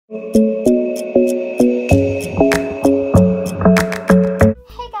Hey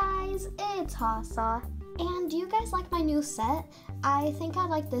guys, it's Hasa. And do you guys like my new set? I think I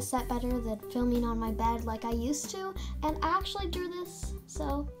like this set better than filming on my bed like I used to, and I actually drew this,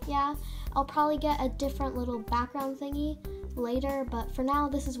 so yeah, I'll probably get a different little background thingy later, but for now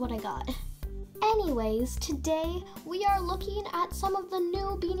this is what I got. Anyways, today we are looking at some of the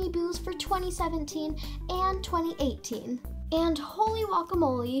new Beanie Boos for 2017 and 2018. And holy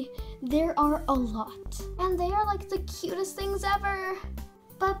guacamole, there are a lot. And they are like the cutest things ever.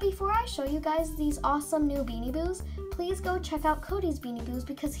 But before I show you guys these awesome new Beanie Boos, please go check out Cody's Beanie Boos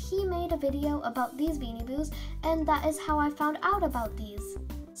because he made a video about these Beanie Boos and that is how I found out about these.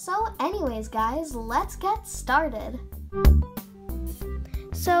 So anyways guys, let's get started.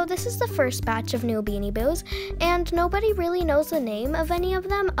 So this is the first batch of new Beanie Boos, and nobody really knows the name of any of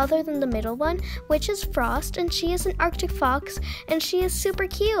them other than the middle one, which is Frost, and she is an Arctic fox, and she is super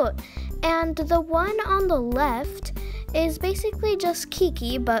cute. And the one on the left is basically just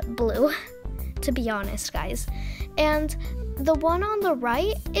Kiki, but blue, to be honest, guys. And the one on the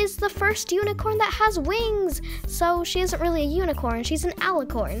right is the first unicorn that has wings. So she isn't really a unicorn, she's an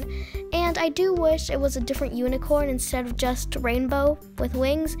alicorn. And I do wish it was a different unicorn instead of just rainbow with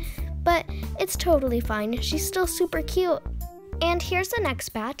wings, but it's totally fine. She's still super cute. And here's the next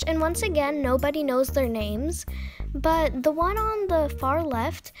batch, and once again, nobody knows their names. But the one on the far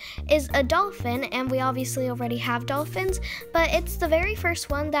left is a dolphin, and we obviously already have dolphins, but it's the very first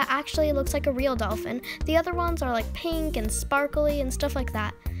one that actually looks like a real dolphin. The other ones are like pink and sparkly and stuff like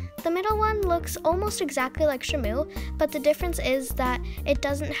that. The middle one looks almost exactly like Shamu, but the difference is that it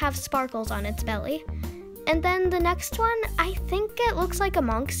doesn't have sparkles on its belly. And then the next one, I think it looks like a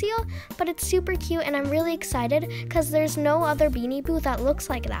monk seal, but it's super cute and I'm really excited because there's no other Beanie Boo that looks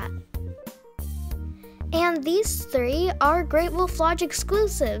like that. And these three are Great Wolf Lodge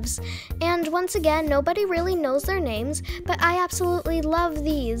exclusives. And once again, nobody really knows their names, but I absolutely love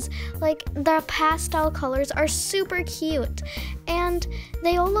these. Like, the pastel colors are super cute. And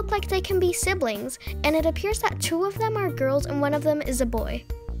they all look like they can be siblings. And it appears that two of them are girls and one of them is a boy.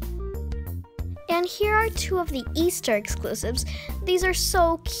 And here are two of the Easter exclusives. These are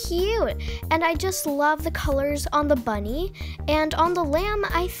so cute, and I just love the colors on the bunny. And on the lamb,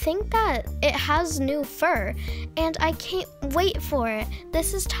 I think that it has new fur, and I can't wait for it.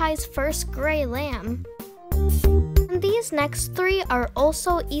 This is Ty's first gray lamb. And these next three are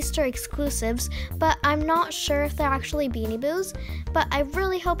also Easter exclusives, but I'm not sure if they're actually Beanie Boos, but I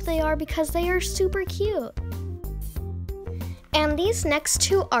really hope they are because they are super cute. And these next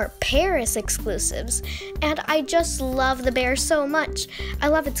two are Paris exclusives, and I just love the bear so much. I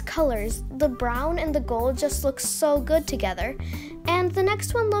love its colors. The brown and the gold just look so good together. And the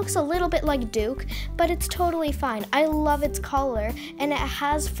next one looks a little bit like Duke, but it's totally fine. I love its collar, and it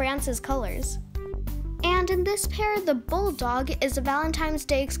has France's colors. And in this pair, the bulldog is a Valentine's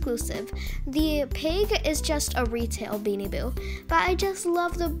Day exclusive. The pig is just a retail Beanie Boo, but I just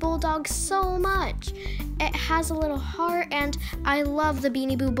love the bulldog so much. It has a little heart, and I love the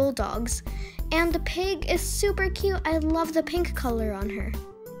Beanie Boo bulldogs. And the pig is super cute. I love the pink color on her.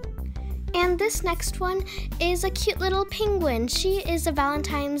 And this next one is a cute little penguin. She is a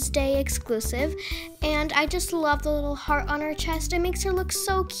Valentine's Day exclusive, and I just love the little heart on her chest. It makes her look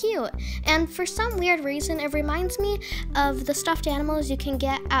so cute. And for some weird reason, it reminds me of the stuffed animals you can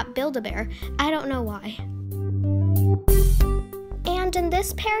get at Build-A-Bear. I don't know why. And in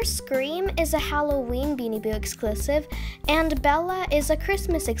this pair, Scream is a Halloween Beanie Boo exclusive, and Bella is a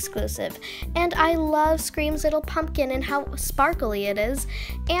Christmas exclusive. And I love Scream's little pumpkin and how sparkly it is,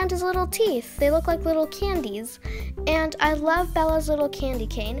 and his little teeth. They look like little candies. And I love Bella's little candy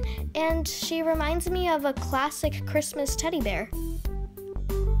cane, and she reminds me of a classic Christmas teddy bear.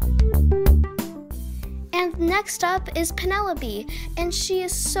 And next up is Penelope, and she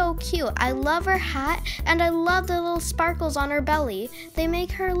is so cute. I love her hat, and I love the little sparkles on her belly. They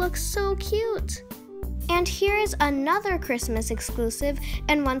make her look so cute. And here is another Christmas exclusive,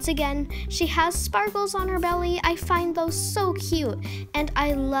 and once again, she has sparkles on her belly. I find those so cute, and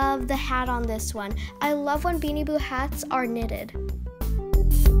I love the hat on this one. I love when Beanie Boo hats are knitted.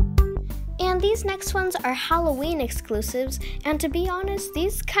 And these next ones are Halloween exclusives, and to be honest,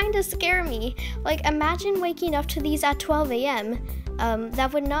 these kind of scare me. Like, imagine waking up to these at 12 a.m.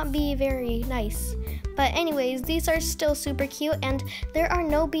 That would not be very nice. But anyways, these are still super cute, and there are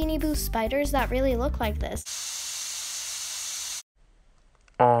no Beanie Boo spiders that really look like this.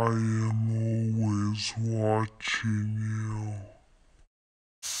 I am always watching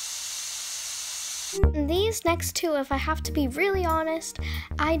you. These next two, if I have to be really honest,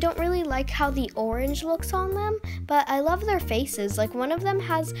 I don't really like how the orange looks on them, but I love their faces. Like one of them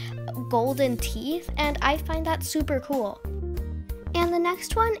has golden teeth, and I find that super cool. And the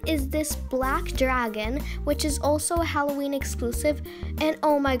next one is this black dragon, which is also a Halloween exclusive, and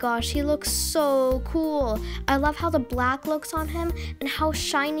oh my gosh, he looks so cool. I love how the black looks on him and how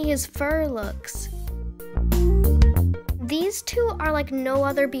shiny his fur looks. These two are like no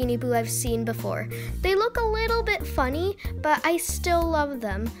other Beanie Boo I've seen before. They look a little bit funny, but I still love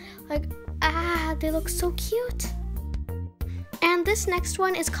them. Like, they look so cute. And this next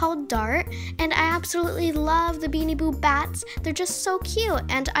one is called Dart, and I absolutely love the Beanie Boo bats. They're just so cute,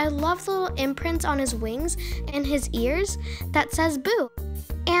 and I love the little imprints on his wings and his ears that says Boo.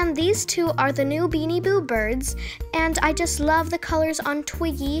 And these two are the new Beanie Boo birds, and I just love the colors on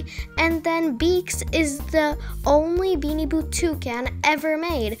Twiggy. And then Beaks is the only Beanie Boo toucan ever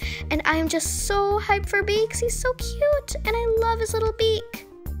made, and I'm just so hyped for Beaks. He's so cute, and I love his little beak.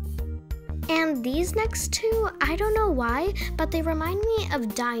 And these next two, I don't know why, but they remind me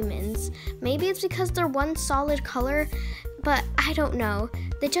of diamonds. Maybe it's because they're one solid color, but I don't know.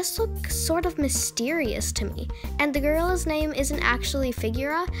 They just look sort of mysterious to me. And the gorilla's name isn't actually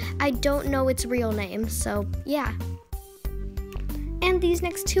Figura. I don't know its real name, so yeah. And these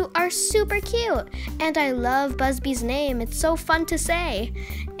next two are super cute. And I love Buzzbee's name. It's so fun to say.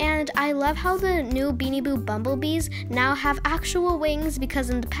 And I love how the new Beanie Boo bumblebees now have actual wings, because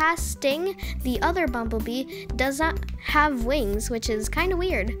in the past Sting, the other bumblebee, does not have wings, which is kind of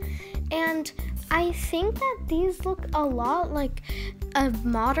weird. And I think that these look a lot like a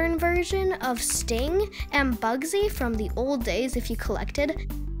modern version of Sting and Bugsy from the old days if you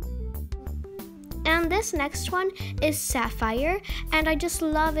collected. And this next one is Sapphire, and I just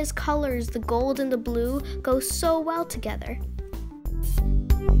love his colors. The gold and the blue go so well together.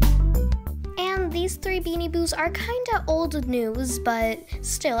 And these three Beanie Boos are kinda old news, but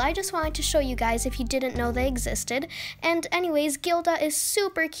still, I just wanted to show you guys if you didn't know they existed. And anyways, Gilda is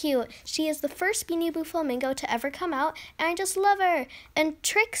super cute. She is the first Beanie Boo flamingo to ever come out, and I just love her. And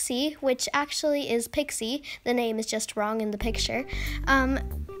Trixie, which actually is Pixie, the name is just wrong in the picture,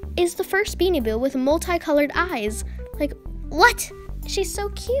 is the first Beanie Boo with multicolored eyes. Like, what? She's so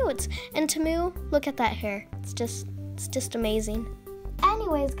cute. And Tamu, look at that hair. It's just amazing.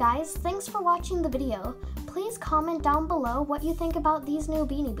 Anyways, guys, thanks for watching the video. Please comment down below what you think about these new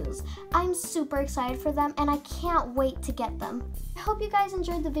Beanie Boos. I'm super excited for them, and I can't wait to get them. I hope you guys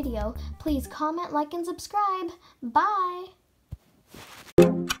enjoyed the video. Please comment, like, and subscribe. Bye!